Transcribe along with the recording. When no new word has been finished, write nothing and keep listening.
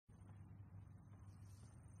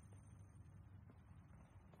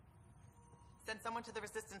Send someone to the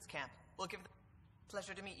resistance camp. We'll give the...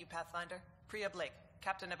 Pleasure to meet you, Pathfinder. Priya Blake,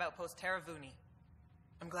 captain of Outpost Terravuni.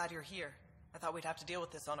 I'm glad you're here. I thought we'd have to deal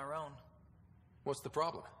with this on our own. What's the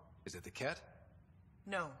problem? Is it the Ket?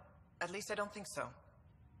 No. At least I don't think so.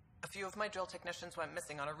 A few of my drill technicians went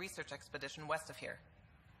missing on a research expedition west of here.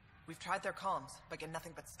 We've tried their comms, but get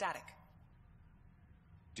nothing but static.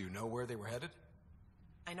 Do you know where they were headed?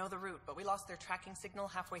 I know the route, but we lost their tracking signal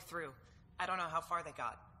halfway through. I don't know how far they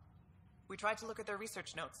got. We tried to look at their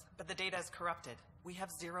research notes, but the data is corrupted. We have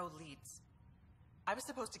 0 leads. I was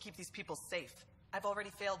supposed to keep these people safe. I've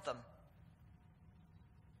already failed them.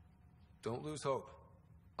 Don't lose hope.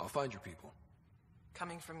 I'll find your people.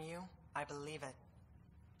 Coming from you, I believe it.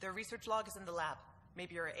 Their research log is in the lab.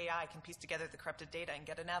 Maybe your AI can piece together the corrupted data and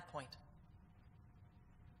get a nav point.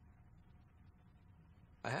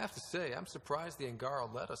 I have to say, I'm surprised the Angara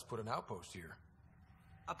let us put an outpost here.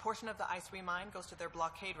 A portion of the ice we mine goes to their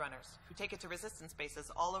blockade runners, who take it to resistance bases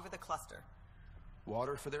all over the cluster.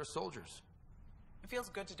 Water for their soldiers. It feels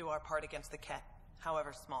good to do our part against the Ket,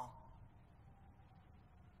 however small.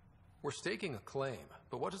 We're staking a claim,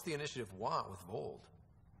 but what does the initiative want with Voeld?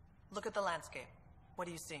 Look at the landscape. What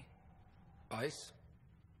do you see? Ice?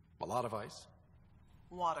 A lot of ice?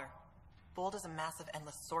 Water. Voeld is a massive,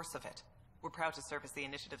 endless source of it. We're proud to serve as the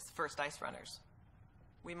initiative's first ice runners.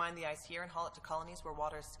 We mine the ice here and haul it to colonies where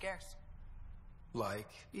water is scarce. Like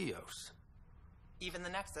Eos. Even the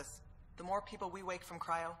Nexus. The more people we wake from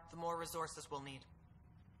cryo, the more resources we'll need.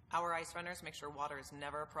 Our ice runners make sure water is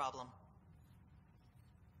never a problem.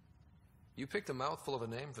 You picked a mouthful of a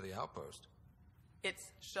name for the outpost.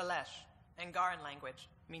 It's Shalesh. Angaran language.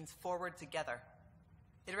 Means forward together.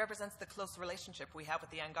 It represents the close relationship we have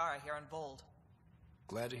with the Angara here on Voeld.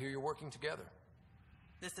 Glad to hear you're working together.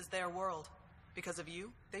 This is their world. Because of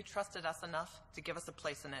you, they trusted us enough to give us a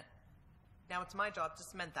place in it. Now it's my job to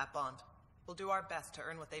cement that bond. We'll do our best to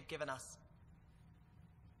earn what they've given us.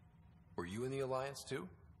 Were you in the Alliance too?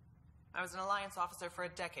 I was an Alliance officer for a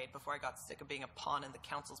decade before I got sick of being a pawn in the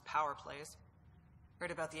Council's power plays.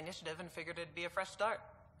 Heard about the initiative and figured it'd be a fresh start.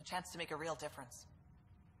 A chance to make a real difference.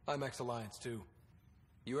 I'm ex-Alliance too.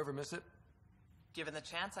 You ever miss it? Given the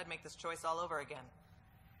chance, I'd make this choice all over again.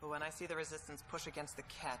 But when I see the Resistance push against the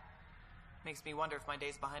Ket, makes me wonder if my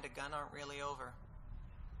days behind a gun aren't really over.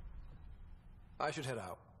 I should head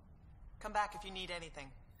out. Come back if you need anything.